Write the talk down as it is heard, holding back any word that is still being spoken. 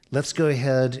Let's go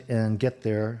ahead and get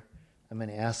there. I'm going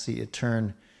to ask that you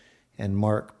turn and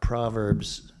mark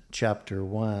Proverbs chapter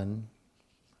 1.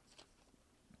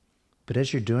 But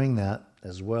as you're doing that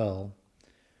as well,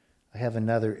 I have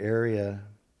another area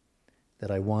that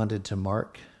I wanted to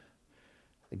mark.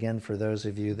 Again, for those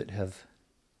of you that have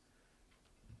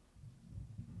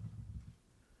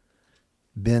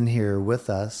been here with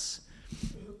us,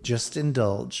 just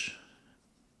indulge.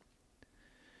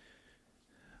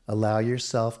 Allow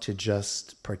yourself to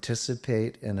just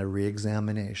participate in a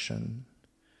re-examination.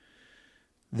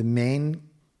 The main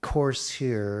course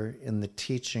here in the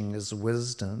teaching is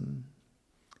wisdom,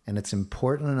 and it's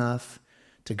important enough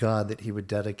to God that he would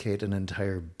dedicate an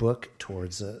entire book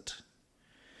towards it.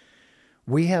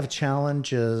 We have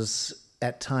challenges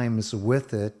at times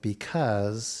with it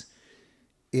because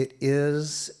it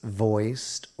is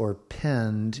voiced or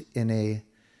penned in a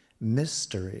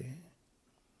mystery.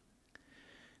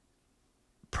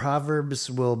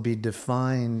 Proverbs will be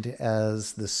defined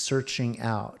as the searching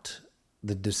out,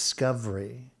 the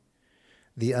discovery,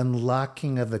 the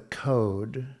unlocking of a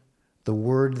code. The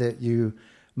word that you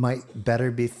might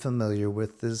better be familiar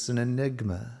with is an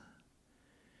enigma.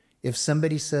 If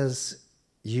somebody says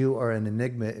you are an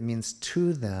enigma, it means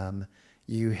to them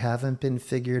you haven't been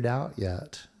figured out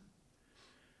yet.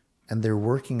 And they're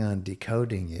working on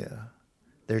decoding you.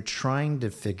 They're trying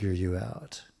to figure you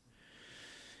out.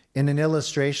 In an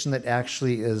illustration that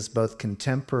actually is both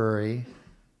contemporary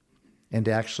and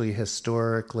actually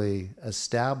historically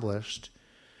established,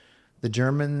 the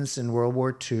Germans in World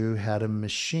War II had a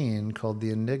machine called the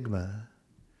Enigma.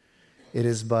 It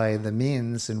is by the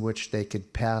means in which they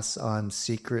could pass on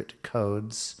secret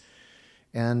codes,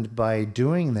 and by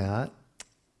doing that,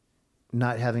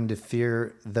 not having to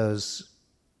fear those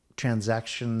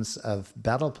transactions of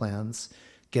battle plans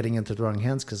getting into the wrong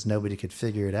hands because nobody could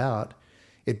figure it out,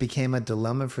 it became a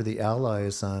dilemma for the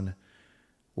Allies on,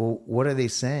 well, what are they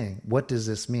saying? What does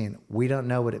this mean? We don't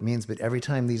know what it means, but every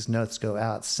time these notes go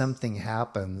out, something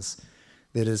happens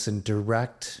that is in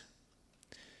direct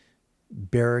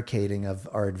barricading of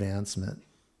our advancement,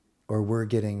 or we're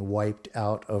getting wiped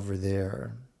out over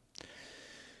there.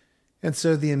 And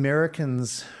so the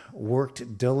Americans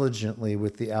worked diligently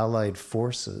with the Allied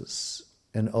forces,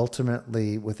 and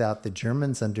ultimately, without the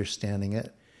Germans understanding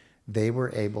it, they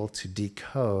were able to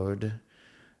decode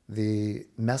the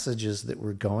messages that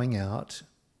were going out,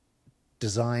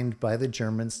 designed by the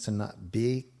Germans to not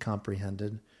be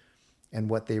comprehended, and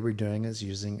what they were doing is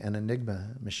using an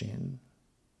Enigma machine.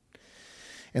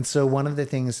 And so one of the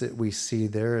things that we see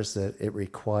there is that it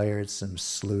required some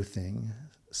sleuthing,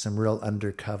 some real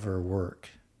undercover work.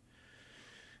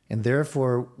 And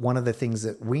therefore, one of the things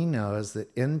that we know is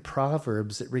that in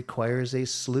Proverbs, it requires a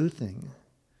sleuthing.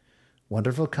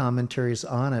 Wonderful commentaries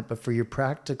on it, but for your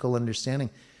practical understanding,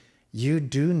 you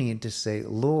do need to say,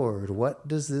 Lord, what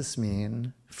does this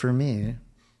mean for me?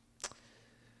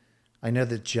 I know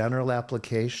the general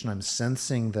application, I'm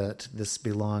sensing that this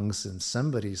belongs in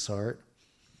somebody's heart.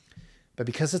 But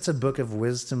because it's a book of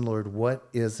wisdom, Lord, what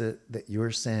is it that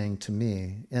you're saying to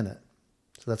me in it?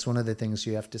 So that's one of the things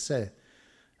you have to say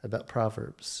about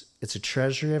Proverbs. It's a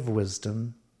treasury of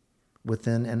wisdom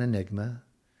within an enigma,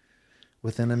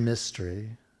 within a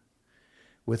mystery,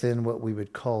 within what we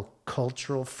would call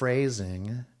cultural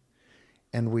phrasing,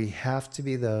 and we have to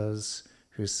be those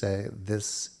who say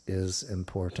this is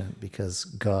important because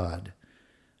God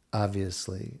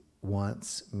obviously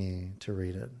wants me to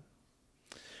read it.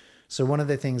 So one of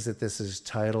the things that this is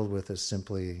titled with is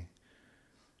simply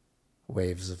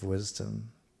Waves of Wisdom.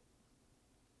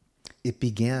 It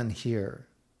began here,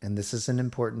 and this is an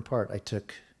important part. I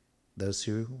took those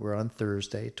who were on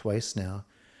Thursday, twice now,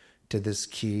 to this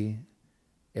key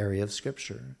area of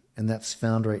Scripture. And that's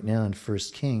found right now in 1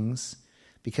 Kings.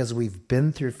 Because we've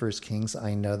been through 1 Kings,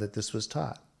 I know that this was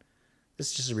taught.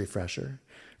 This is just a refresher.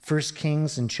 1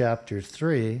 Kings in chapter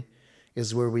 3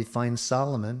 is where we find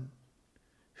Solomon,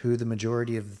 who the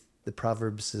majority of the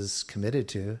Proverbs is committed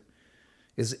to,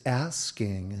 is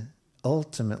asking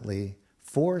ultimately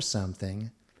for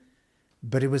something,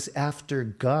 but it was after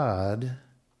God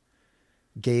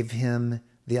gave him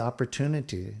the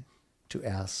opportunity to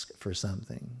ask for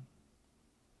something.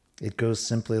 It goes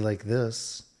simply like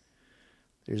this.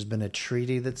 There's been a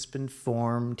treaty that's been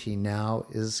formed. He now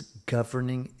is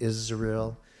governing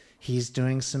Israel. He's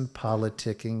doing some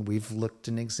politicking. We've looked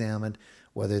and examined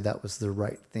whether that was the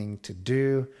right thing to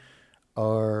do.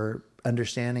 Our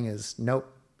understanding is,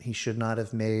 nope, he should not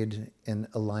have made an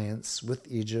alliance with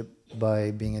Egypt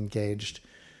by being engaged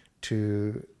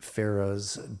to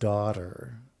Pharaoh's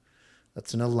daughter.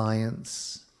 That's an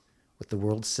alliance with the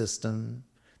world system,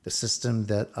 the system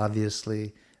that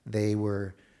obviously they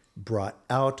were brought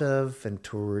out of and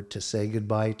toward to say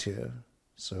goodbye to.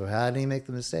 So how did he make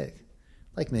the mistake?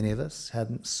 Like many of us,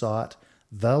 hadn't sought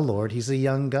the Lord. He's a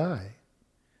young guy.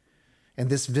 And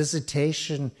this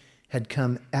visitation had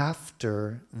come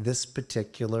after this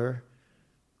particular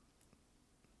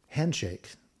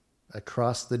handshake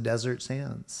across the desert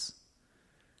sands.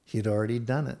 He had already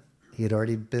done it. He had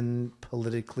already been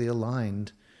politically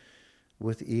aligned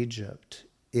with Egypt.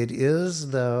 It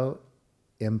is, though,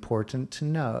 important to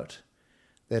note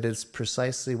that it's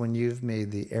precisely when you've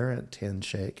made the errant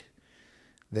handshake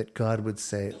that God would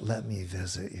say, let me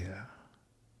visit you.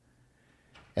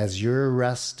 As you're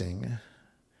resting,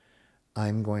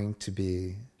 I'm going to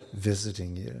be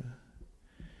visiting you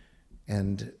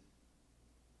and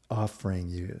offering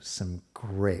you some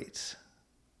great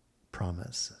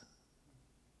promise.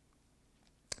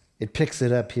 It picks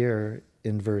it up here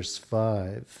in verse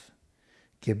 5.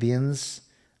 Gibeon's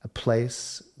a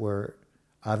place where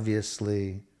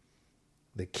obviously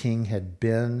the king had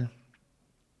been.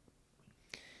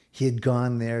 He had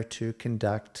gone there to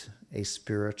conduct a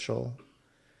spiritual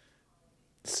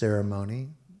ceremony.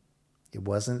 It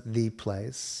wasn't the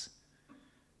place,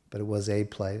 but it was a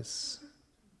place.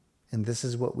 And this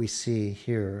is what we see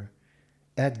here.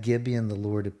 At Gibeon, the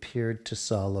Lord appeared to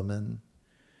Solomon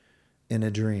in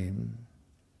a dream.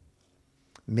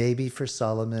 Maybe for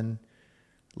Solomon,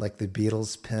 like the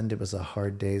Beatles penned, it was a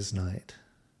hard day's night.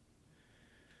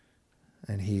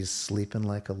 And he's sleeping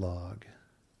like a log.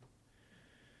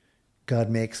 God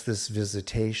makes this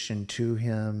visitation to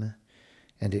him,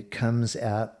 and it comes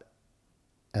at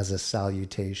as a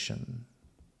salutation.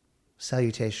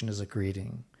 Salutation is a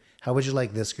greeting. How would you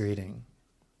like this greeting?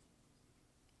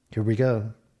 Here we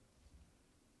go.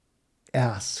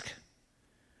 Ask,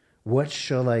 what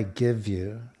shall I give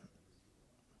you?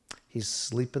 He's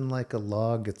sleeping like a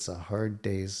log. It's a hard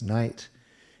day's night.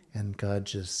 And God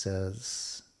just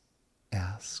says,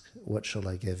 ask, what shall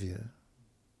I give you?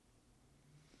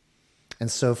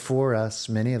 And so for us,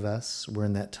 many of us, we're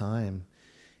in that time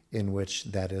in which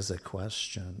that is a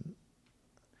question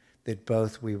that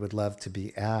both we would love to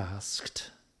be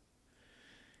asked,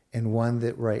 and one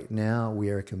that right now we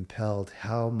are compelled,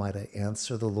 how might I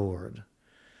answer the Lord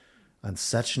on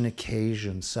such an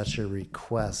occasion, such a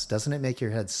request? Doesn't it make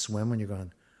your head swim when you're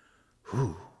going,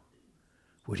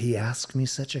 would he ask me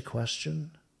such a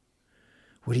question?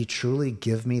 Would he truly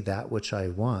give me that which I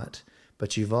want?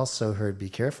 But you've also heard, be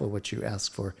careful what you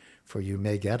ask for you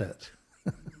may get it.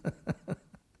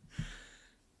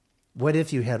 What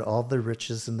if you had all the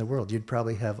riches in the world? You'd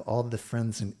probably have all the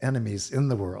friends and enemies in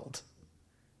the world.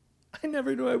 I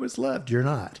never knew I was loved. You're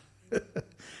not.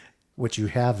 What you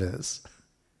have is,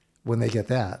 when they get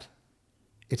that,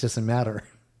 it doesn't matter.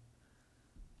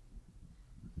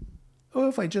 Oh,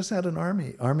 if I just had an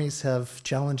army. Armies have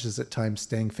challenges at times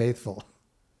staying faithful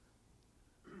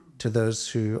to those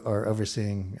who are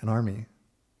overseeing an army.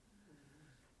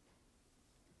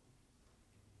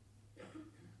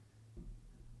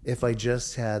 If I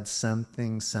just had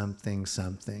something.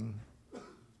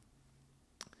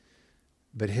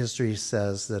 But history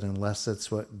says that unless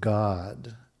it's what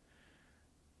God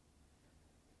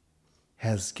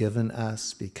has given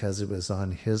us because it was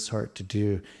on his heart to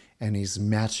do, and he's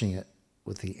matching it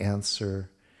with the answer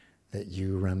that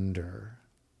you render,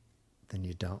 then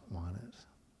you don't want it.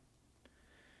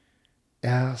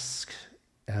 Ask,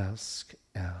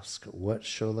 what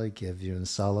shall I give you? And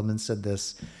Solomon said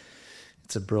this.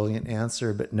 It's a brilliant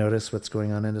answer, but notice what's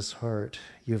going on in his heart.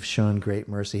 You have shown great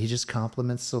mercy. He just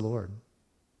compliments the Lord.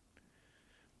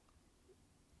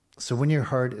 So when your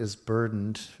heart is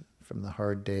burdened from the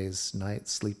hard day's night,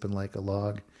 sleeping like a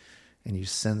log, and you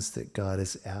sense that God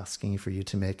is asking for you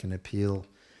to make an appeal,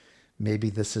 maybe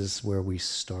this is where we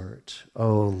start.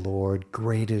 Oh Lord,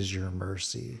 great is your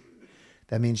mercy.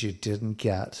 That means you didn't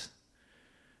get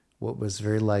what was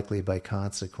very likely by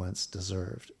consequence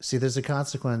deserved. See, there's a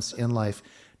consequence in life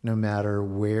no matter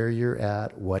where you're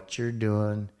at, what you're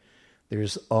doing.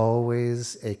 There's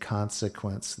always a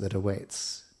consequence that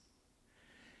awaits.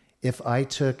 If I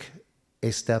took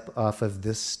a step off of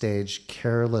this stage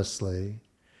carelessly,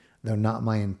 though not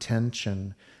my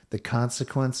intention, the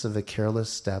consequence of a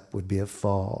careless step would be a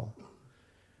fall.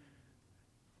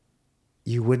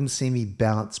 You wouldn't see me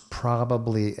bounce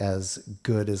probably as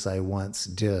good as I once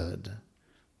did.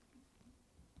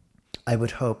 I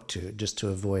would hope to, just to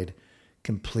avoid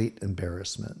complete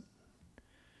embarrassment.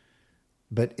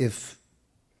 But if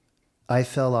I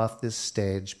fell off this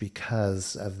stage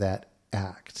because of that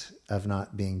act of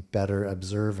not being better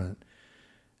observant,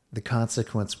 the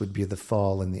consequence would be the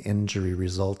fall and the injury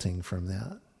resulting from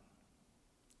that.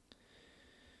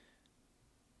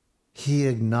 He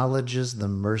acknowledges the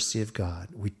mercy of God.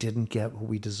 We didn't get what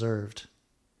we deserved.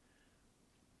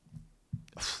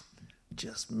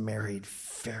 Just married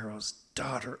Pharaoh's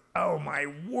daughter. Oh, my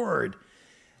word.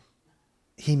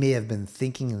 He may have been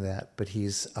thinking that, but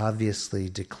he's obviously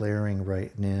declaring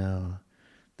right now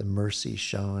the mercy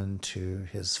shown to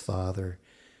his father,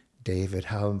 David,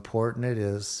 how important it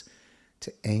is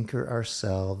to anchor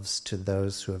ourselves to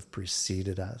those who have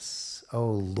preceded us. Oh,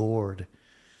 Lord,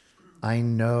 I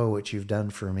know what you've done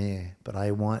for me, but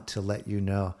I want to let you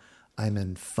know I'm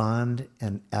in fond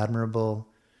and admirable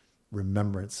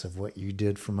remembrance of what you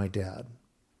did for my dad,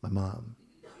 my mom,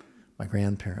 my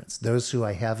grandparents, those who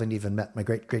I haven't even met, my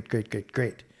great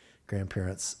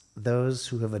grandparents, those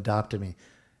who have adopted me.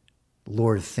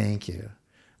 Lord, thank you.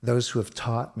 Those who have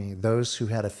taught me, those who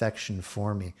had affection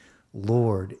for me.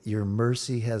 Lord, your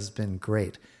mercy has been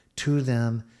great to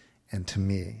them and to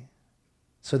me.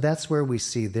 So that's where we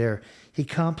see there. He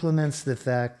compliments the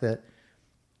fact that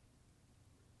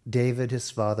David,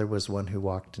 his father, was one who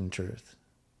walked in truth.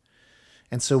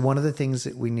 And so one of the things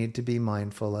that we need to be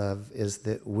mindful of is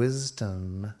that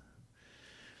wisdom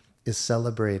is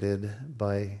celebrated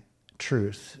by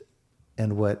truth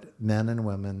and what men and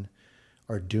women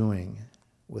are doing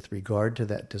with regard to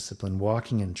that discipline,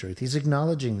 walking in truth. He's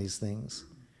acknowledging these things.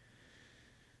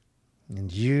 And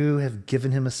you have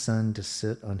given him a son to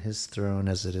sit on his throne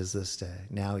as it is this day.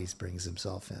 Now he brings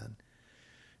himself in.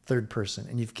 Third person,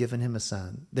 and you've given him a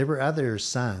son. There were other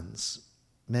sons,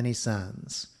 many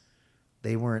sons.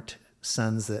 They weren't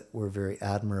sons that were very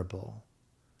admirable.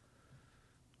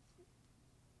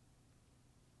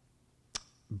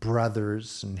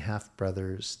 Brothers and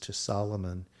half-brothers to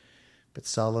Solomon. But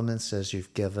Solomon says,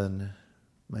 you've given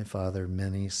my father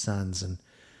many sons, and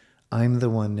I'm the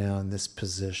one now in this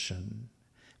position.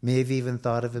 May have even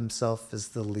thought of himself as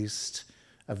the least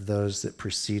of those that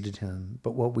preceded him.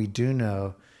 But what we do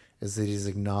know is that he's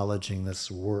acknowledging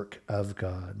this work of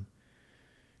God.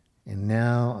 And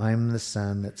now I'm the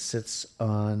son that sits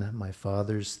on my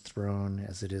father's throne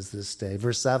as it is this day.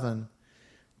 Verse 7,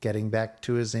 getting back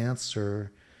to his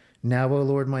answer. Now, O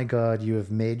Lord my God, you have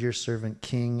made your servant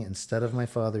king instead of my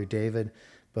father David,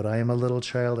 but I am a little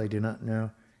child. I do not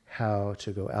know how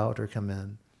to go out or come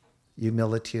in.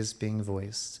 Humility is being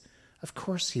voiced. Of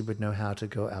course he would know how to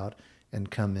go out and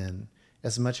come in,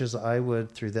 as much as I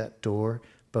would through that door,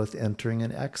 both entering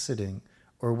and exiting,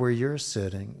 or where you're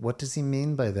sitting. What does he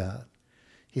mean by that?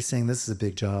 He's saying this is a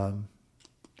big job.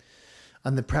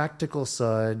 On the practical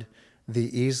side,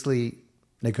 the easily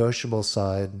negotiable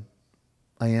side,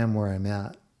 I am where I'm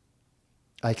at.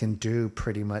 I can do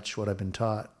pretty much what I've been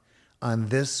taught. On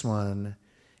this one,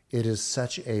 it is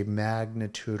such a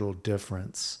magnitudinal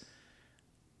difference.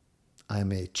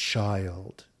 I'm a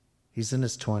child. He's in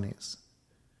his 20s.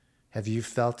 Have you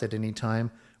felt at any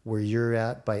time where you're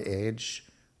at by age,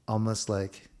 almost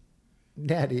like,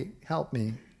 Daddy, help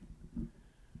me?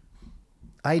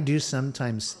 I do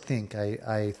sometimes think,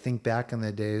 I think back in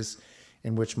the days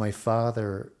in which my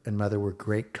father and mother were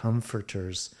great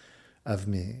comforters of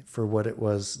me for what it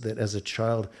was that as a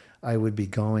child I would be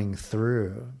going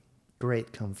through.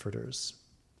 Great comforters.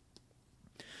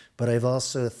 But I've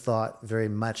also thought very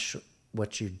much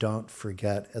what you don't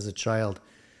forget as a child,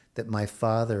 that my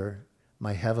Father,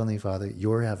 my Heavenly Father,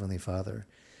 your Heavenly Father,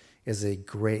 is a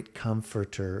great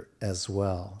comforter as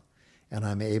well. And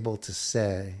I'm able to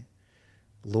say,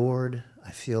 Lord,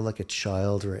 I feel like a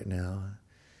child right now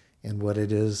in what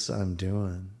it is I'm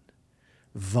doing.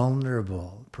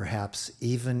 Vulnerable, perhaps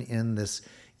even in this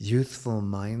youthful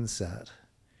mindset.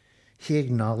 He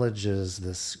acknowledges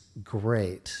this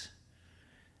great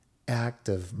act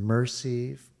of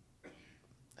mercy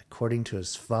according to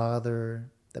his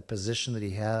Father, the position that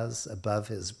he has above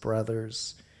his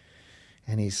brothers.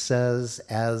 And he says,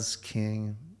 as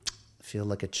king, I feel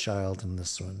like a child in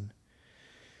this one.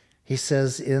 He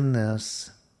says in this,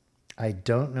 I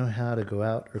don't know how to go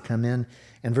out or come in.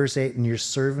 And verse 8, and your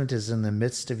servant is in the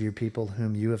midst of your people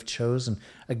whom you have chosen,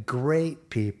 a great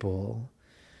people,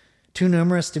 too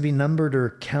numerous to be numbered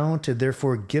or counted.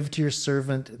 Therefore give to your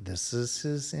servant, this is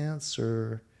his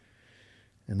answer,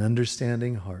 an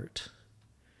understanding heart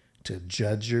to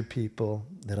judge your people,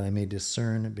 that I may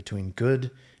discern between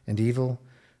good and evil.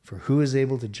 For who is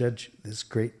able to judge this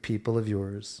great people of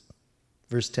yours?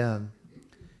 Verse 10,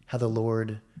 how the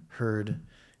Lord heard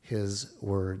his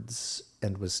words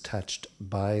and was touched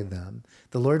by them.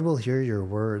 The Lord will hear your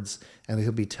words and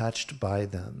he'll be touched by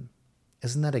them.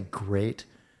 Isn't that a great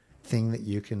thing that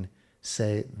you can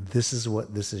say, this is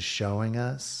what this is showing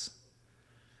us?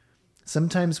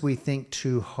 Sometimes we think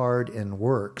too hard in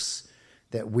works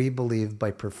that we believe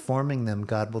by performing them,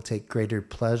 God will take greater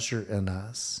pleasure in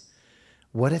us.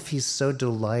 What if he's so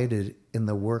delighted in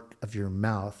the work of your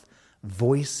mouth,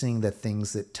 voicing the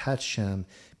things that touch him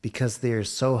because they are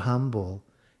so humble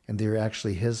and they're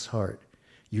actually his heart?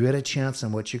 You had a chance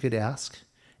on what you could ask.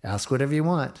 Ask whatever you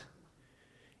want.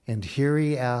 And here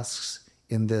he asks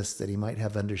in this that he might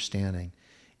have understanding.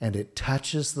 And it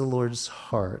touches the Lord's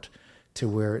heart to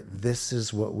where this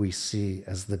is what we see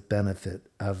as the benefit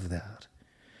of that.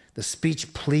 The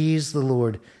speech pleased the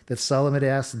Lord that Solomon had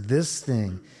asked this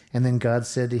thing. And then God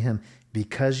said to him,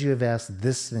 because you have asked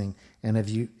this thing, and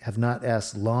you have not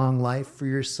asked long life for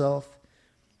yourself,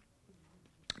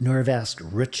 nor have asked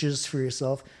riches for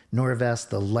yourself, nor have asked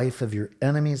the life of your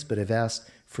enemies, but have asked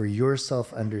for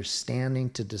yourself understanding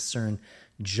to discern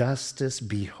justice.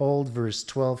 Behold, verse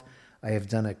 12, I have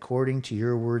done according to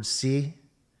your word. See,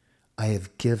 I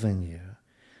have given you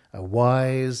a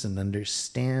wise and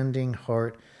understanding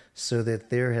heart, so that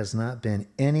there has not been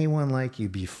anyone like you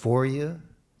before you.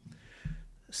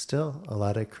 Still, a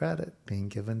lot of credit being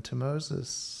given to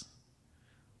Moses.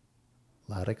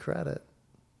 A lot of credit.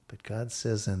 But God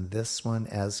says in this one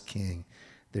as king,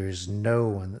 there is no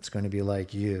one that's going to be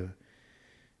like you.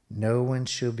 No one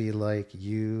shall be like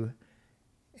you,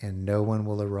 and no one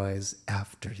will arise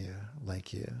after you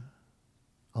like you.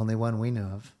 Only one we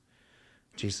know of,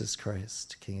 Jesus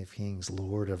Christ, King of Kings,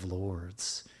 Lord of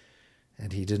Lords.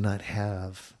 And he did not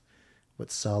have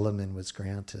what Solomon was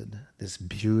granted, this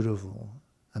beautiful,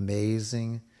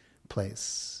 amazing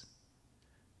place,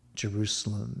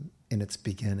 Jerusalem in its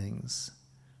beginnings,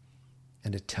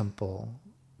 and a temple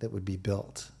that would be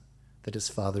built that his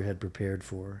father had prepared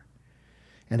for.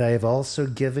 And I have also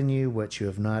given you what you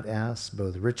have not asked,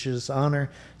 both riches,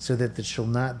 honor, so that there shall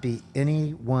not be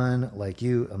any one like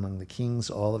you among the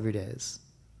kings all of your days.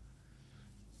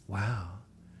 Wow.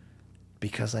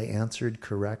 Because I answered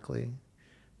correctly,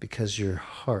 because your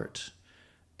heart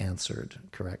answered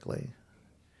correctly.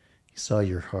 He saw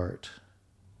your heart.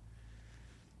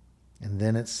 And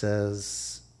then it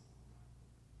says,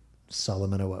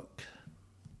 Solomon awoke.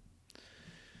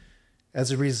 As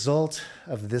a result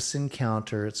of this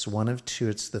encounter, it's one of two.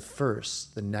 It's the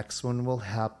first. The next one will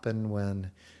happen when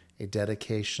a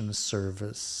dedication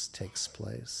service takes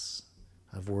place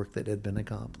of work that had been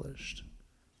accomplished.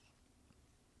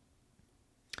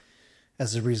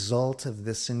 As a result of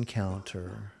this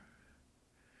encounter,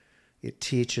 it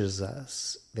teaches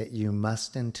us that you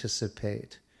must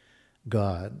anticipate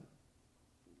God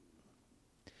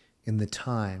in the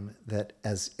time that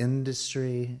as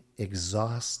industry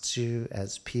exhausts you,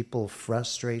 as people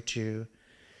frustrate you,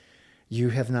 you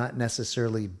have not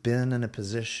necessarily been in a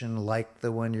position like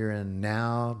the one you're in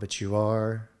now, but you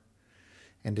are.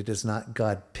 And it is not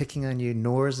God picking on you,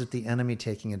 nor is it the enemy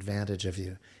taking advantage of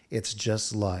you. It's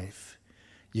just life.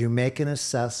 You make an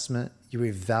assessment, you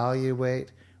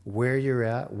evaluate where you're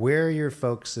at, where your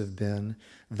folks have been,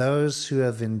 those who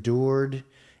have endured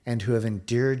and who have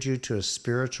endeared you to a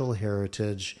spiritual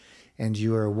heritage, and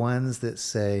you are ones that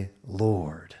say,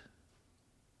 Lord,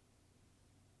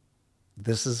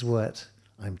 this is what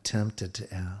I'm tempted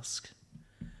to ask,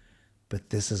 but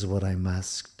this is what I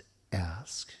must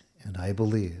ask. And I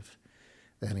believe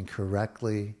that in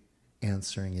correctly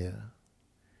answering you,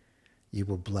 you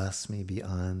will bless me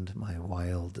beyond my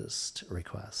wildest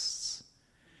requests.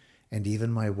 And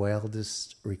even my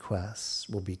wildest requests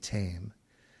will be tame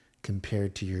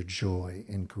compared to your joy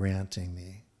in granting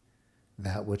me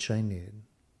that which I need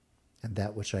and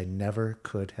that which I never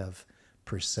could have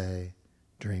per se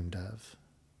dreamed of.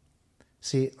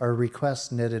 See, our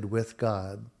request knitted with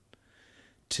God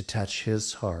to touch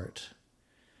his heart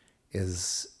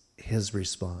is his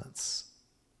response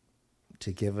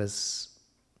to give us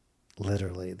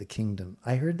literally the kingdom.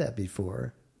 I heard that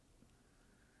before.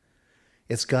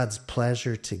 It's God's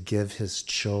pleasure to give his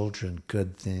children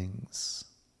good things.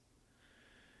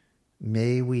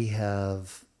 May we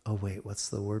have,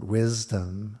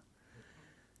 wisdom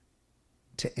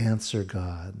to answer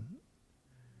God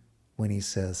when he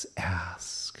says,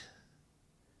 ask.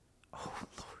 Oh,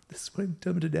 Lord, this is what I'm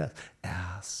tempted to ask.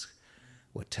 Ask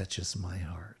what touches my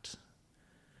heart.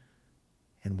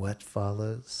 And what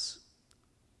follows?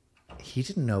 He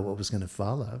didn't know what was going to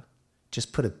follow.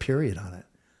 Just put a period on it.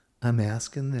 I'm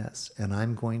asking this, and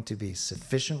I'm going to be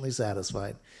sufficiently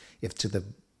satisfied if to the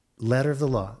letter of the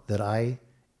law that I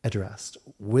addressed,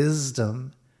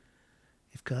 wisdom,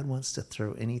 if God wants to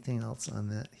throw anything else on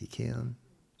that, he can.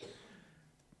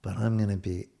 But I'm going to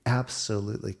be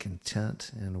absolutely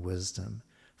content in wisdom,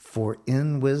 for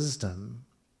in wisdom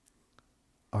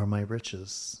are my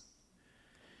riches.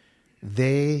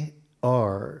 They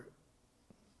are,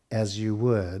 as you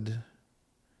would,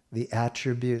 the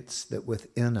attributes that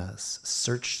within us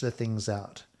search the things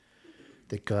out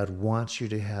that God wants you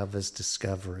to have as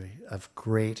discovery of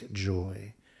great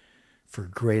joy for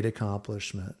great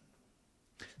accomplishment.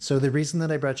 So the reason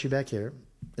that I brought you back here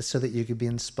is so that you could be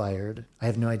inspired. I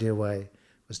have no idea why I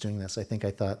was doing this. I think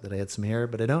I thought that I had some hair,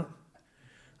 but I don't.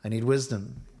 I need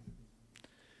wisdom.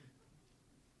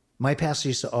 My pastor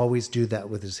used to always do that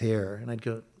with his hair, and I'd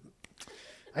go,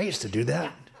 I used to do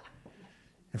that.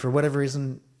 And for whatever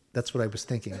reason, that's what I was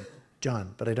thinking.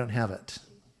 John, but I don't have it.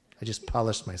 I just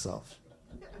polished myself.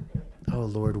 Oh,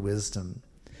 Lord, wisdom.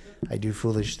 I do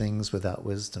foolish things without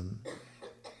wisdom.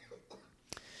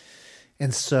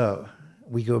 And so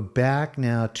we go back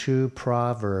now to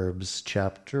Proverbs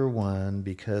chapter 1,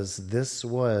 because this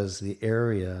was the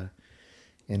area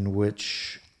in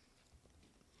which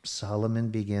Solomon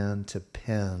began to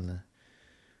pen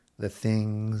the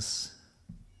things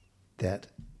that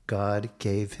God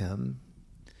gave him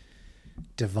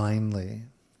divinely.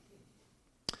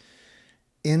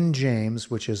 In James,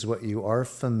 which is what you are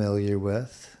familiar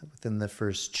with, within the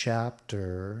first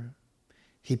chapter,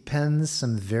 he pens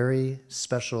some very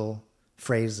special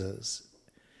phrases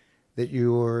that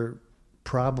you're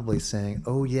probably saying,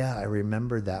 oh yeah, I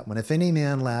remember that one. If any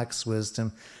man lacks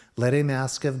wisdom, let him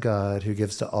ask of God, who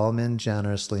gives to all men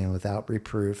generously and without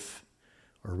reproof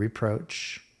or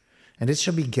reproach, and it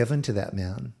shall be given to that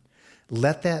man.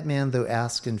 Let that man, though,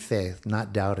 ask in faith,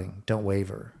 not doubting. Don't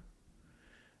waver.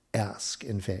 Ask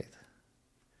in faith.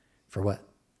 For what?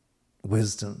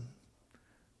 Wisdom.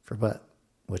 For what?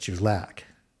 What you lack.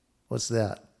 What's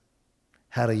that?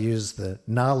 How to use the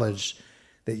knowledge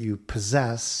that you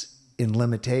possess in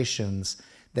limitations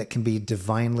that can be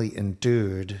divinely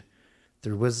endued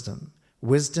through wisdom.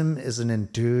 Wisdom is an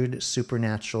endued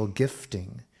supernatural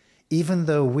gifting, even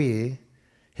though we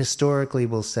historically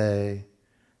will say,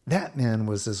 that man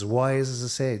was as wise as a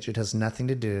sage. It has nothing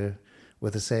to do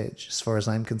with a sage. As far as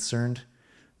I'm concerned,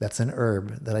 that's an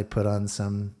herb that I put on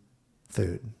some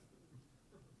food.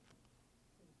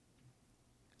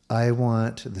 I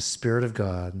want the Spirit of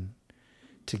God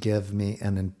to give me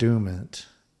an endowment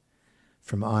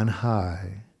from on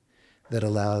high that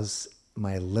allows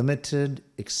my limited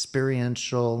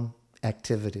experiential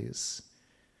activities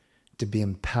to be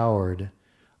empowered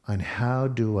on how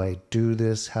do I do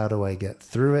this? How do I get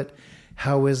through it?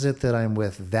 How is it that I'm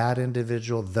with that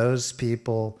individual, those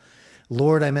people?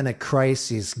 Lord, I'm in a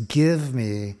crisis. Give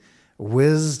me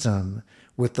wisdom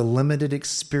with the limited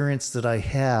experience that I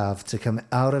have to come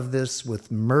out of this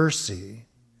with mercy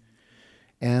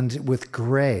and with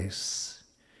grace.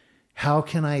 How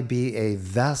can I be a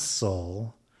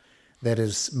vessel that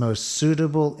is most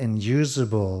suitable and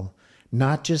usable,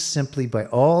 not just simply by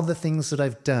all the things that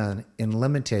I've done in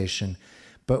limitation,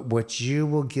 but what you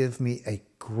will give me a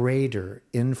greater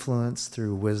influence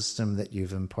through wisdom that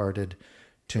you've imparted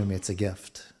to me. It's a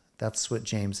gift. That's what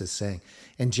James is saying.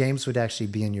 And James would actually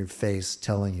be in your face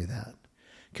telling you that,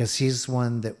 because he's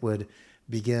one that would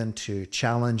begin to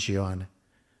challenge you on,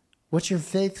 what's your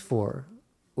faith for?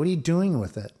 What are you doing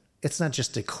with it? It's not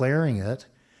just declaring it.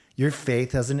 Your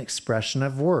faith has an expression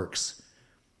of works.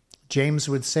 James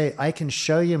would say, I can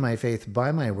show you my faith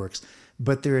by my works,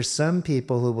 but there are some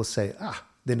people who will say,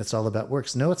 then it's all about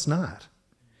works. No, it's not.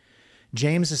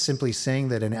 James is simply saying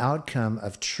that an outcome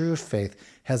of true faith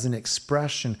has an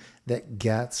expression that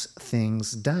gets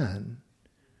things done.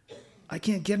 I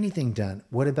can't get anything done.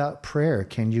 What about prayer?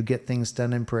 Can you get things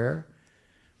done in prayer?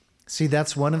 See,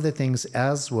 that's one of the things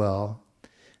as well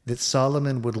that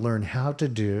Solomon would learn how to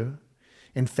do.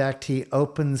 In fact, he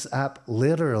opens up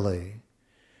literally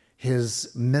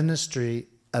his ministry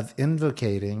of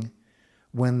invocating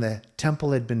when the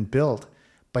temple had been built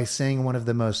by saying one of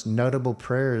the most notable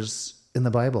prayers in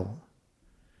the Bible,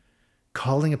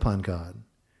 calling upon God,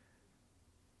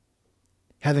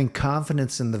 having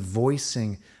confidence in the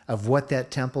voicing of what that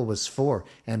temple was for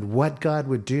and what God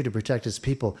would do to protect his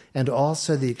people, and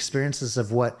also the experiences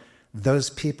of what those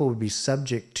people would be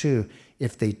subject to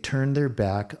if they turned their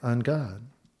back on God.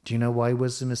 Do you know why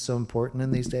wisdom is so important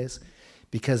in these days?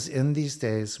 Because in these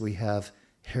days we have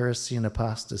heresy and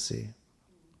apostasy.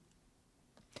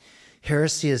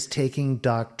 Heresy is taking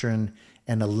doctrine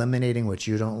and eliminating what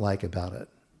you don't like about it.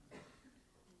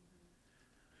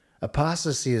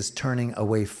 Apostasy is turning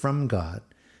away from God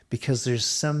because there's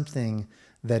something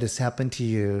that has happened to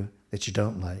you that you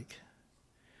don't like.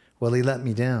 Well, he let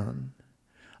me down.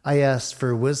 I asked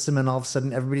for wisdom, and all of a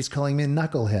sudden everybody's calling me a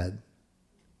knucklehead.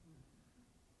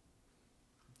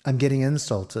 I'm getting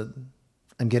insulted.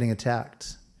 I'm getting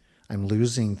attacked. I'm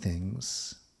losing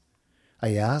things.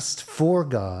 I asked for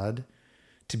God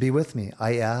to be with me.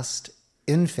 I asked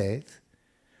in faith.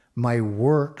 My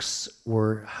works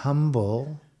were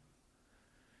humble.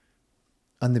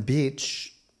 on the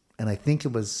beach, and I think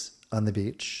it was on the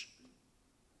beach.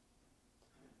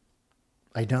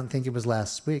 I don't think it was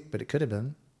last week, but it could have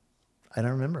been. I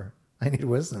don't remember. I need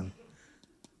wisdom.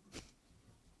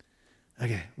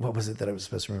 Okay, what was it that I was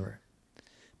supposed to remember?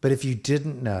 But if you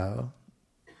didn't know,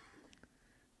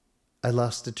 I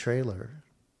lost a trailer.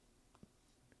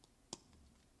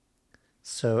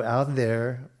 So out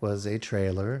there was a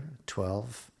trailer,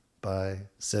 12 by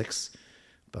 6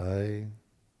 by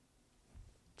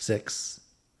 6.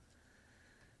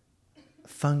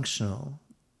 Functional.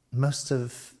 Most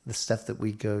of the stuff that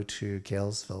we go to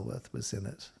Galesville with was in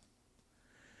it.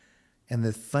 And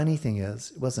the funny thing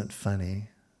is, it wasn't funny,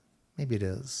 maybe it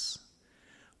is,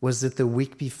 was that the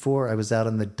week before I was out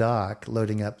on the dock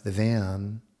loading up the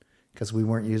van because we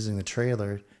weren't using the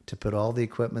trailer to put all the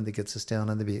equipment that gets us down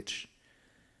on the beach.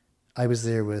 I was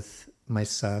there with my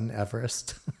son,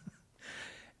 Everest,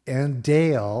 and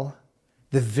Dale,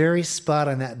 the very spot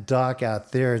on that dock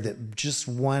out there that just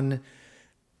 1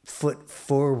 foot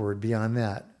forward beyond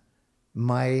that,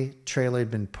 my trailer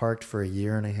had been parked for 1.5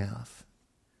 years.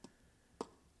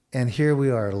 And here we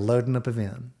are loading up a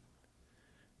van,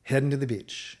 heading to the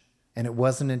beach. And it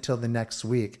wasn't until the next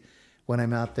week when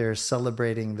I'm out there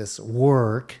celebrating this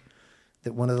work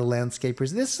that one of the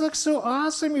landscapers, this looks so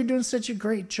awesome. You're doing such a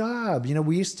great job. You know,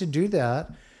 we used to do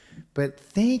that, but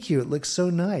thank you. It looks so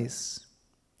nice.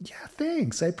 Yeah,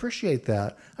 thanks. I appreciate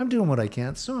that. I'm doing what I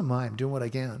can. So am I. I'm doing what I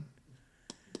can.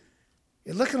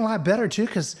 It's looking a lot better too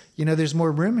because, you know, there's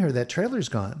more room here. That trailer's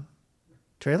gone.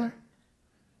 Trailer?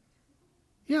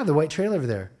 Yeah, the white trailer over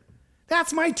there.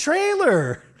 That's my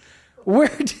trailer. Where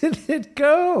did it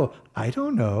go? I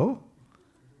don't know.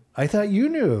 I thought you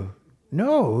knew.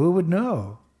 No, who would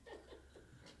know?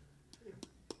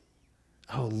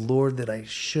 Oh, Lord, that I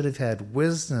should have had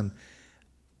wisdom.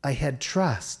 I had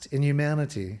trust in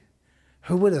humanity.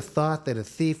 Who would have thought that a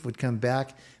thief would come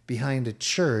back behind a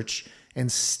church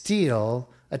and steal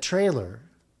a trailer?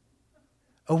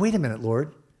 Oh, wait a minute,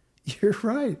 Lord. You're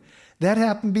right. That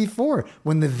happened before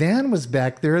when the van was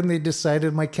back there and they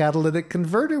decided my catalytic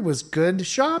converter was good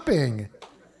shopping.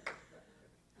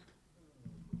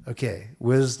 Okay,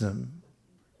 wisdom.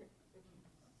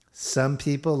 Some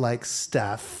people like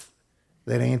stuff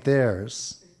that ain't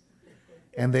theirs.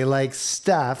 And they like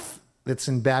stuff that's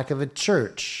in back of a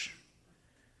church.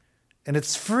 And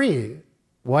it's free.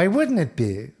 Why wouldn't it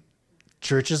be?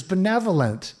 Church is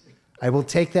benevolent. I will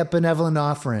take that benevolent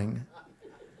offering.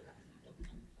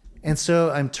 And so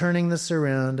I'm turning this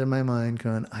around in my mind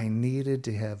going, I needed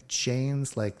to have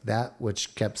chains like that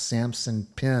which kept Samson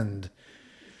pinned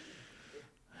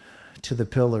to the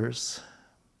pillars.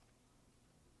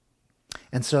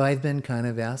 And so I've been kind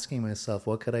of asking myself,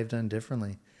 what could I have done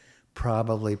differently?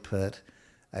 Probably put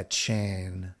a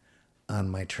chain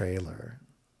on my trailer.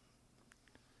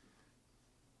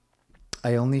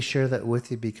 I only share that with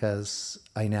you because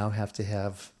I now have to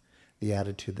have the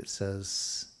attitude that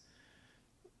says,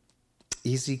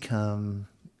 easy come,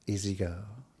 easy go.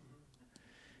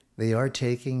 They are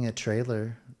taking a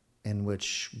trailer in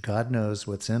which God knows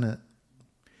what's in it,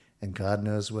 and God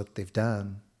knows what they've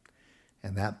done,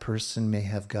 and that person may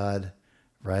have God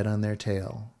right on their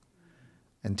tail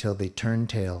until they turn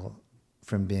tail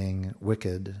from being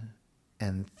wicked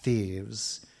and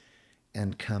thieves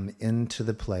and come into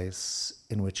the place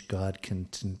in which God can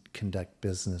conduct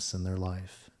business in their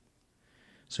life.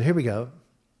 So here we go.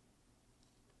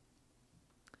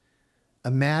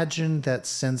 Imagine that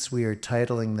since we are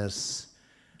titling this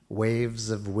Waves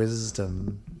of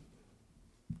Wisdom,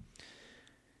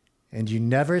 and you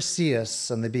never see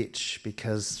us on the beach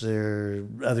because there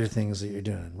are other things that you're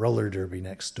doing, roller derby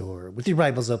next door, with your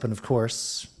Bibles open, of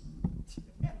course.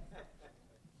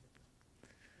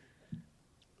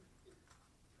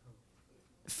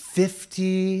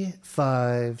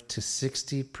 55 to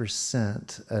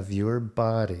 60% of your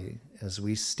body as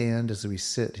we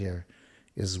sit here,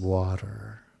 is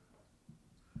water.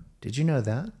 Did you know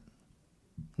that?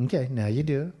 Okay, now you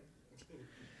do.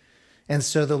 And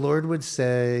so the Lord would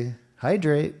say,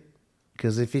 hydrate,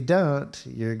 because if you don't,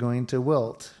 you're going to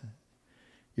wilt.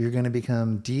 You're going to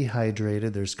become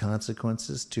dehydrated. There's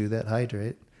consequences to that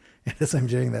hydrate. And as I'm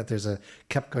doing that, there's a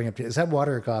cup going up. Is that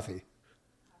water or coffee?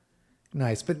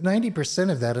 Nice, but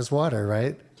 90% of that is water,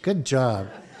 right? Good job.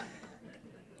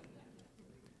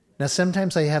 Now,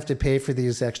 sometimes I have to pay for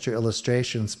these extra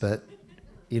illustrations, but,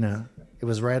 it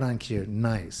was right on cue.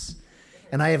 Nice.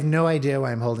 And I have no idea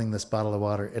why I'm holding this bottle of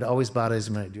water. It always bothers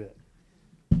me when I do it.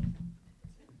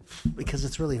 Because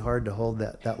it's really hard to hold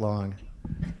that long.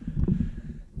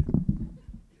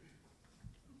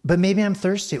 But maybe I'm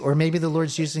thirsty, or maybe the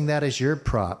Lord's using that as your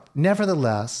prop.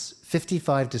 Nevertheless,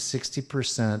 55 to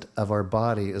 60% of our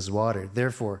body is water.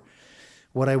 Therefore,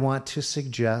 what I want to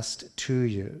suggest to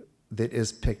you that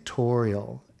is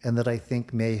pictorial and that I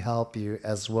think may help you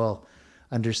as well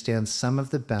understand some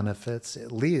of the benefits,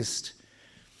 at least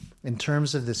in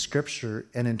terms of the scripture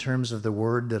and in terms of the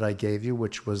word that I gave you,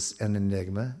 which was an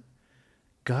enigma.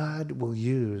 God will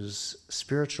use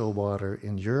spiritual water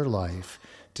in your life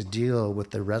to deal with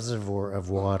the reservoir of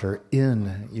water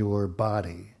in your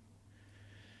body.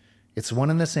 It's one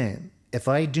and the same. If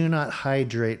I do not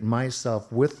hydrate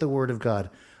myself with the word of God,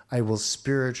 I will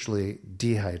spiritually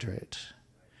dehydrate,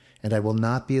 and I will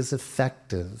not be as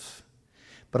effective.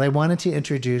 But I wanted to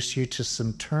introduce you to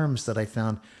some terms that I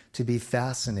found to be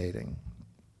fascinating.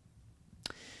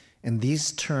 And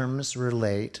these terms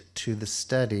relate to the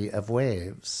study of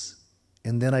waves.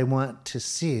 And then I want to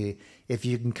see if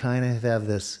you can kind of have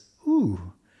this,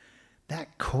 ooh,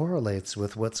 that correlates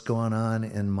with what's going on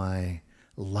in my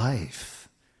life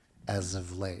as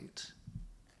of late.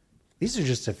 These are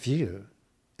just a few.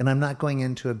 And I'm not going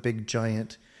into a big,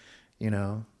 giant,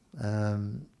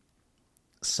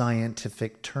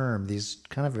 scientific term. These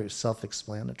kind of are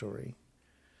self-explanatory.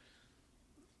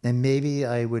 And maybe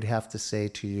I would have to say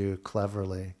to you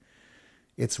cleverly,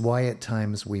 it's why at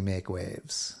times we make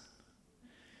waves.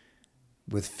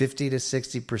 With 50 to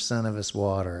 60% of us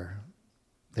water,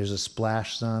 there's a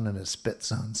splash zone and a spit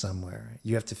zone somewhere.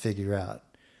 You have to figure out,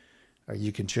 are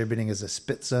you contributing as a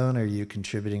spit zone or are you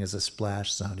contributing as a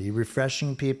splash zone? Are you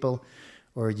refreshing people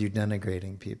or are you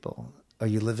denigrating people? Are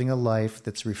you living a life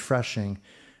that's refreshing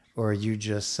or are you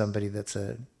just somebody that's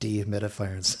a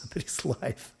dehumidifier in somebody's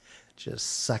life?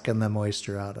 Just sucking the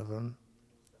moisture out of them.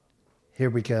 Here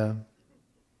we go.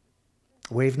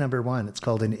 Wave number 1, it's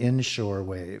called an inshore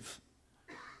wave.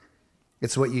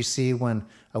 It's what you see when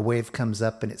a wave comes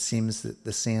up and it seems that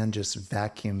the sand just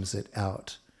vacuums it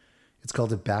out. It's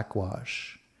called a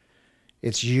backwash.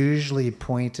 It's usually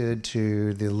pointed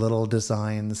to the little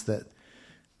designs that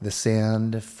the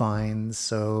sand finds,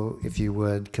 so if you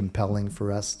would, compelling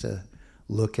for us to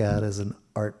look at as an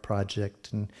art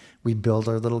project. And we build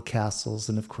our little castles,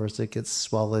 and of course it gets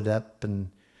swallowed up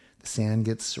and the sand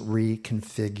gets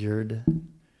reconfigured.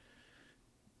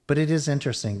 But it is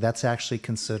interesting. That's actually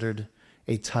considered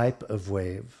a type of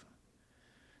wave.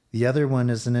 The other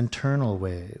one is an internal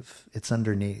wave. It's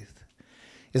underneath.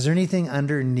 Is there anything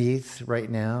underneath right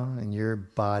now in your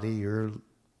body, your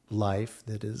life,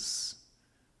 that is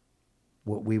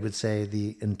what we would say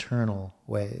the internal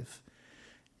wave?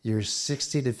 You're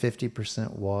 60 to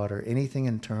 50% water. Anything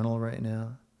internal right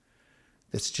now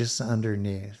that's just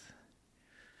underneath.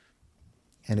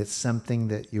 And it's something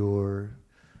that you're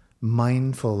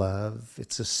mindful of.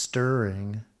 It's a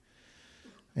stirring.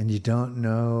 And you don't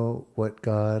know what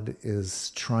God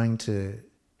is trying to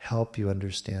help you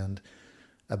understand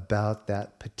about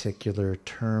that particular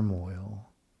turmoil.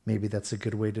 Maybe that's a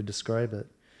good way to describe it.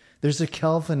 There's a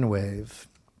Kelvin wave.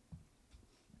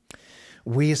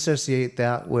 We associate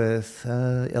that with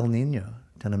El Nino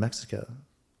down in Mexico.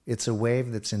 It's a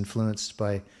wave that's influenced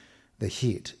by the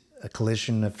heat, a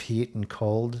collision of heat and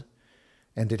cold,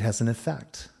 and it has an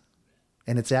effect.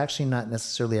 And it's actually not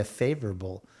necessarily a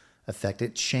favorable effect.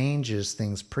 It changes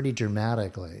things pretty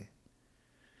dramatically.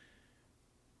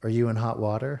 Are you in hot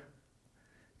water?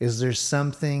 Is there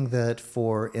something that,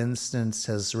 for instance,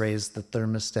 has raised the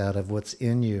thermostat of what's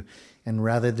in you, and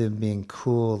rather than being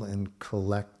cool and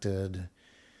collected,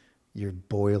 you're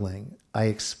boiling? I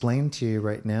explained to you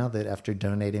right now that after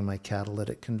donating my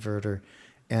catalytic converter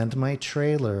and my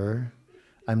trailer,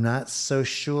 I'm not so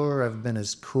sure I've been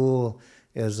as cool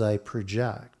as I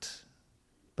project.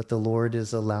 But the Lord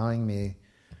is allowing me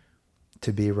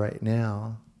to be right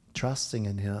now trusting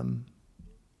in Him.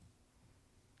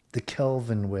 The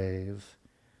Kelvin wave.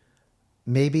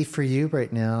 Maybe for you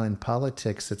right now in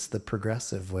politics, it's the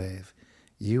progressive wave.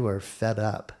 You are fed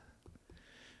up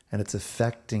and it's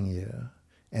affecting you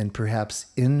and perhaps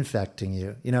infecting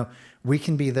you. We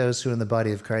can be those who in the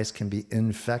body of Christ can be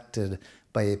infected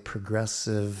by a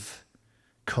progressive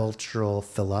cultural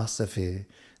philosophy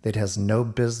that has no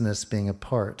business being a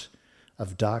part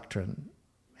of doctrine.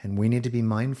 And we need to be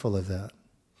mindful of that.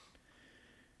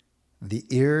 The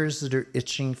ears that are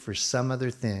itching for some other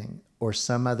thing or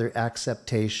some other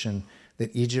acceptation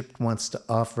that Egypt wants to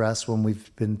offer us when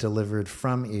we've been delivered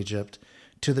from Egypt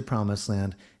to the promised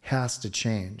land has to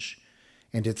change.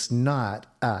 And it's not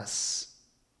us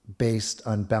based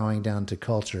on bowing down to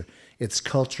culture. It's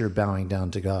culture bowing down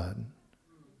to God.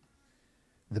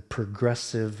 The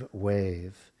progressive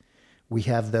wave. We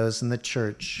have those in the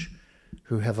church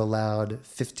who have allowed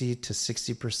 50 to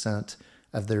 60%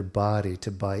 of their body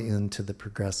to buy into the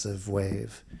progressive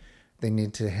wave. They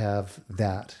need to have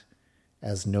that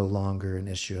as no longer an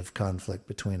issue of conflict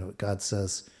between what God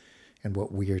says and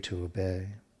what we are to obey.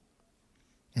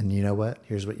 And you know what?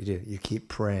 Here's what you do. You keep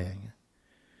praying.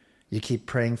 You keep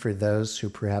praying for those who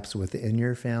perhaps within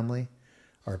your family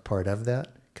are part of that.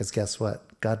 Because guess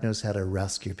what? God knows how to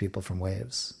rescue people from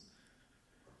waves.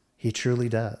 He truly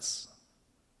does.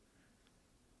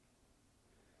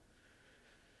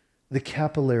 The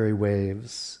capillary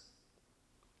waves.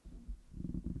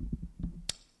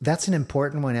 That's an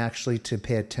important one actually to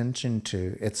pay attention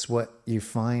to. It's what you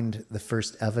find the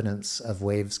first evidence of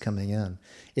waves coming in.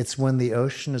 It's when the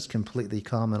ocean is completely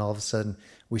calm and all of a sudden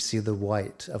we see the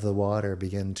white of the water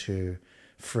begin to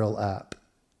frill up,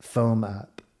 foam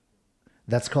up.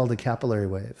 That's called a capillary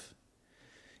wave.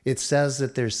 It says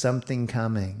that there's something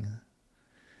coming.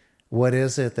 What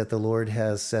is it that the Lord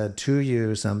has said to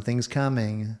you? Something's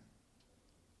coming.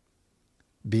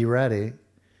 Be ready.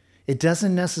 It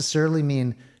doesn't necessarily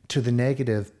mean to the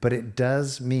negative, but it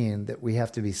does mean that we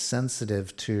have to be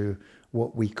sensitive to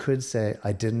what we could say.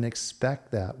 I didn't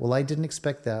expect that. Well, I didn't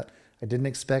expect that. I didn't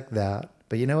expect that.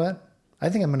 But you know what? I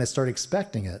think I'm going to start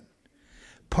expecting it.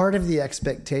 Part of the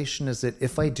expectation is that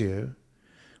if I do,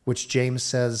 which James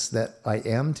says that I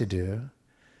am to do,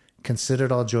 consider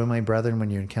it all joy, my brethren,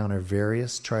 when you encounter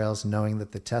various trials, knowing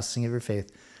that the testing of your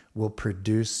faith will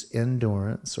produce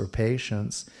endurance or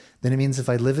patience. Then it means if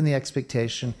I live in the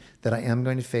expectation that I am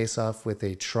going to face off with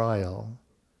a trial,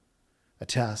 a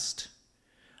test,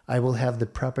 I will have the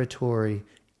preparatory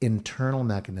internal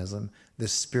mechanism, the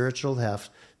spiritual heft,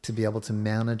 to be able to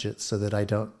manage it so that I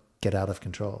don't get out of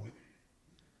control.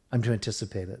 I'm to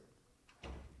anticipate it.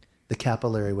 The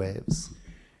capillary waves,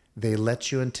 they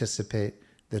let you anticipate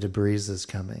that a breeze is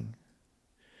coming.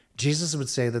 Jesus would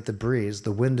say that the breeze,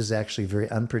 the wind, is actually very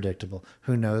unpredictable.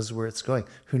 Who knows where it's going?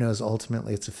 Who knows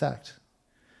ultimately its effect?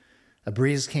 A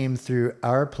breeze came through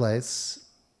our place,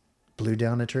 blew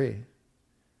down a tree.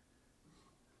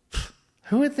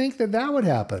 Who would think that that would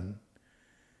happen?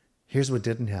 Here's what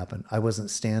didn't happen. I wasn't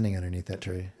standing underneath that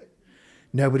tree.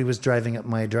 Nobody was driving up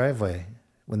my driveway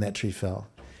when that tree fell.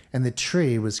 And the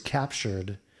tree was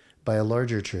captured by a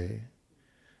larger tree.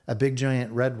 A big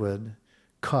giant redwood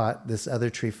caught this other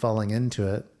tree falling into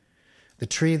it. The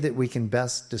tree that we can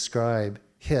best describe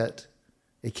hit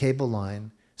a cable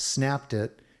line, snapped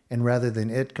it, and rather than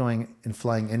it going and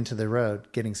flying into the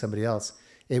road, getting somebody else,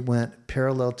 it went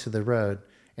parallel to the road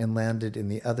and landed in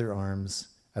the other arms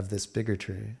of this bigger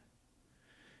tree.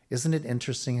 Isn't it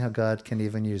interesting how God can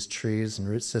even use trees and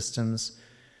root systems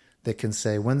that can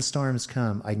say, when storms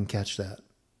come, I can catch that.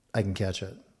 I can catch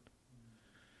it.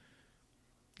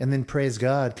 And then praise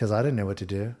God, because I didn't know what to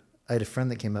do. I had a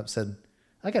friend that came up and said,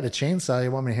 I got a chainsaw.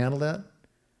 You want me to handle that?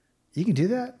 You can do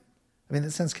that? I mean,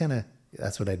 that sounds kind of,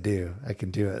 that's what I do. I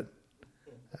can do it.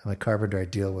 I'm a carpenter. I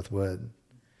deal with wood.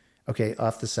 Okay,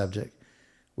 off the subject.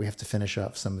 We have to finish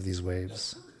off some of these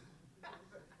waves.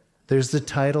 There's the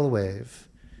tidal wave.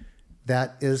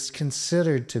 That is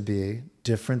considered to be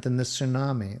different than the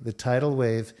tsunami. The tidal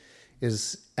wave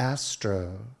is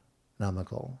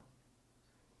astronomical.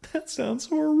 That sounds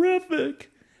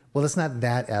horrific. Well, it's not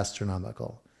that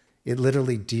astronomical. It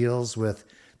literally deals with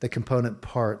the component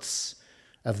parts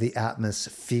of the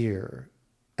atmosphere.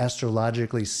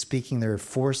 Astrologically speaking, there are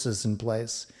forces in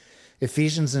place.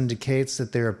 Ephesians indicates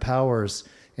that there are powers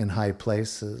in high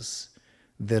places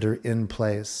that are in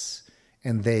place,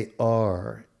 and they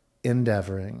are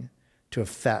endeavoring to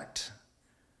affect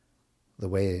the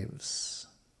waves.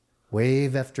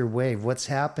 Wave after wave. What's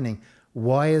happening?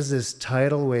 Why is this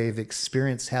tidal wave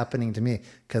experience happening to me?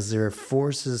 Because there are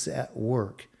forces at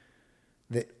work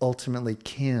that ultimately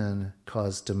can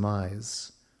cause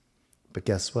demise. But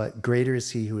guess what? Greater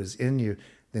is he who is in you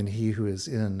than he who is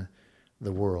in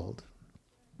the world.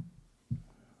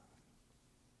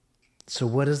 So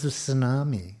what is a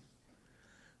tsunami?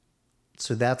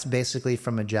 So that's basically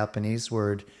from a Japanese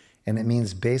word, and it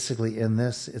means basically in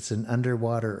this, it's an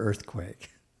underwater earthquake.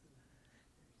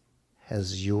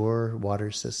 Has your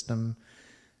water system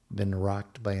been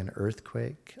rocked by an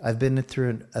earthquake? I've been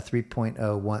through a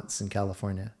 3.0 once in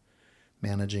California,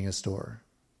 managing a store,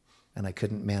 and I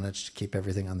couldn't manage to keep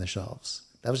everything on the shelves.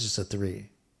 That was just a 3.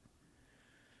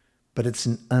 But it's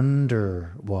an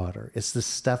underwater. It's the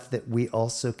stuff that we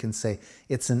also can say,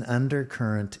 it's an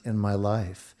undercurrent in my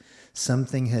life.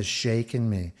 Something has shaken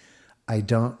me. I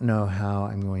don't know how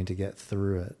I'm going to get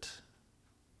through it.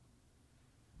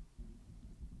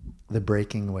 The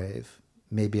breaking wave.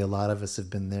 Maybe a lot of us have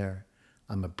been there.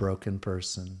 I'm a broken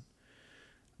person.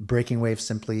 Breaking wave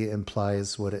simply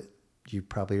implies what you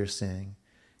probably are seeing.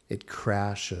 It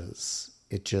crashes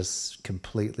It just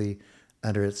completely,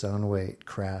 under its own weight,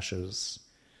 crashes.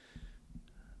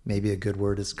 Maybe a good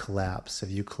word is collapse. Have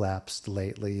you collapsed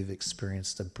lately? You've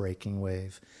experienced a breaking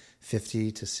wave.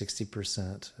 50 to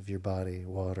 60% of your body,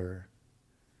 water.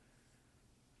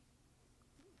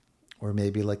 Or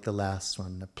maybe like the last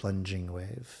one, a plunging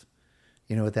wave.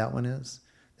 You know what that one is?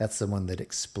 That's the one that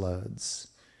explodes.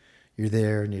 You're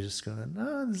there and you're just going,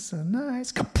 oh, this is so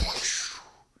nice.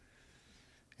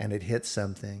 And it hit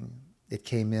something. It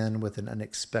came in with an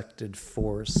unexpected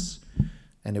force,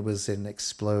 and it was an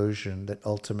explosion that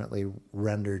ultimately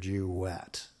rendered you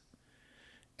wet.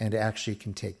 And it actually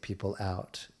can take people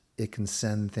out. It can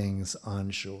send things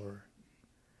onshore.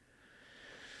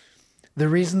 The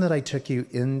reason that I took you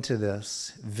into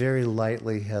this, very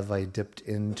lightly have I dipped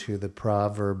into the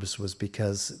Proverbs, was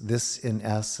because this, in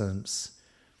essence,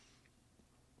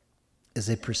 is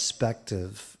a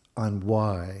perspective on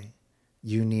why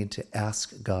you need to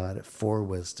ask God for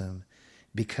wisdom,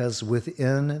 because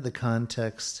within the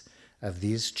context of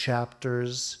these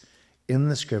chapters in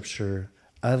the scripture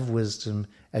of wisdom,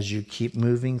 as you keep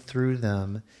moving through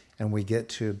them, and we get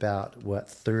to about,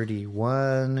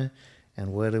 31,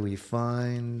 and what do we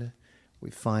find? We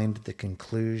find the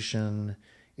conclusion.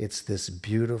 It's this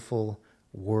beautiful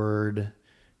word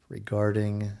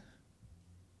regarding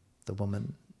the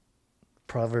woman.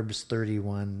 Proverbs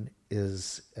 31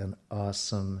 is an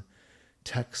awesome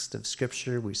text of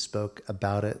scripture. We spoke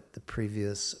about it the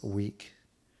previous week.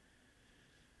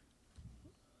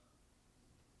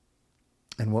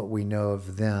 And what we know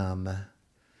of them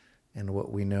and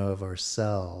what we know of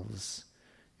ourselves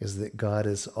is that God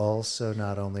is also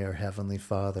not only our Heavenly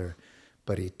Father,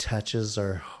 but He touches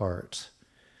our heart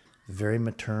very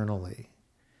maternally.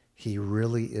 He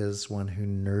really is one who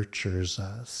nurtures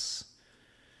us,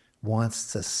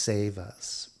 wants to save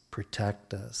us,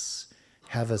 protect us,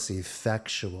 have us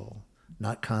effectual,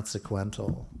 not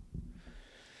consequential.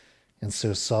 And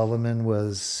so Solomon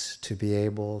was to be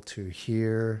able to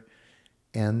hear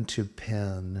and to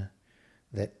pen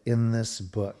that in this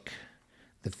book,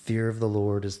 the fear of the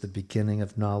Lord is the beginning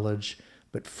of knowledge,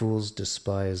 but fools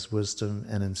despise wisdom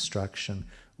and instruction.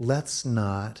 Let's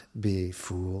not be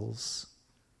fools.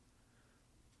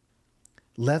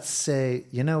 Let's say,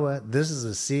 you know what, this is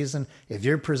a season. If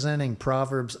you're presenting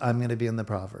Proverbs, I'm going to be in the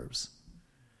Proverbs.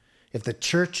 If the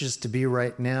church is to be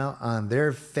right now on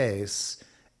their face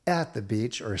at the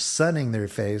beach or sunning their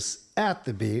face at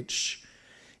the beach,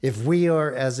 if we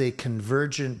are as a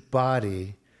convergent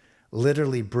body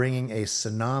literally bringing a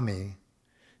tsunami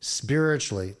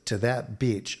spiritually to that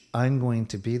beach, I'm going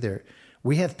to be there.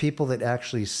 We have people that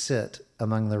actually sit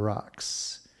among the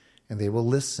rocks and they will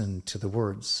listen to the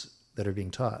words that are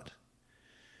being taught.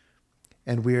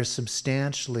 And we are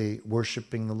substantially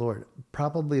worshiping the Lord.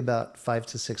 Probably about 5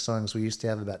 to 6 songs. We used to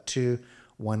have about 2,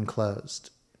 1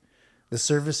 closed. The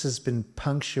service has been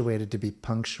punctuated to be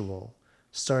punctual.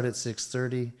 Start at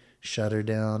 6:30, shut her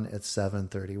down at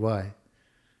 7:30. Why?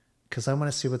 Because I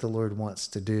want to see what the Lord wants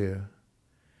to do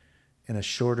in a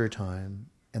shorter time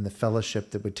and the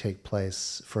fellowship that would take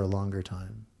place for a longer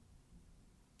time.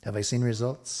 Have I seen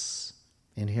results?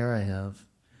 And here I have.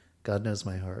 God knows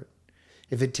my heart.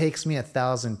 If it takes me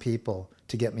 1,000 people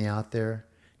to get me out there,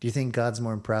 do you think God's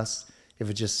more impressed if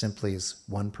it just simply is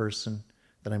one person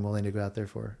that I'm willing to go out there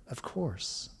for? Of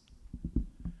course.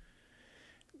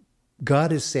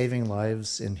 God is saving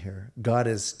lives in here. God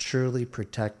is truly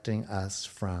protecting us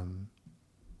from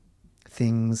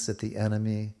things that the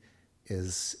enemy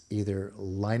is either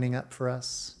lining up for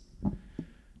us,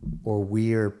 or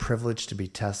we are privileged to be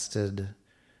tested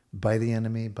by the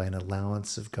enemy, by an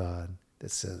allowance of God that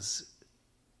says,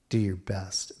 do your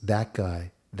best. That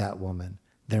guy, that woman,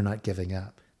 they're not giving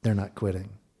up. They're not quitting.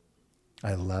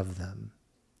 I love them.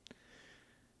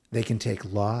 They can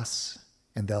take loss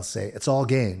and they'll say, it's all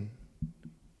gain.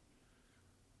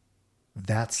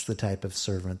 That's the type of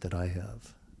servant that I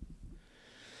have.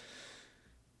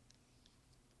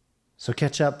 So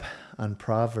catch up on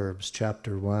Proverbs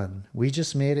chapter 1. We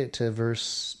just made it to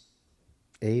verse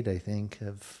 8, I think,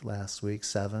 of last week,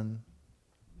 7.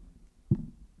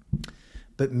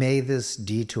 But may this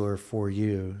detour for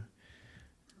you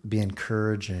be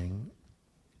encouraging.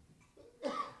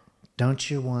 Don't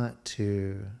you want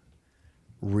to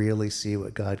really see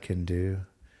what God can do,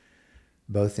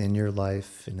 both in your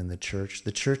life and in the church?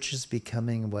 The church is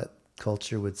becoming what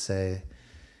culture would say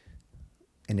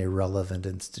an irrelevant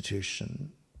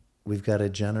institution. We've got a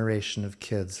generation of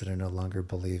kids that are no longer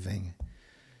believing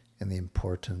in the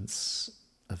importance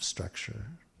of structure.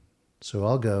 So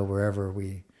I'll go wherever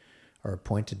we are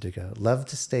appointed to go. Love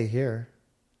to stay here.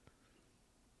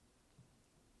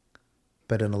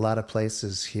 But in a lot of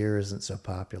places, here isn't so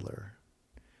popular.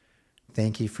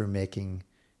 Thank you for making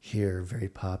here very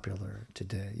popular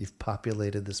today. You've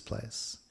populated this place.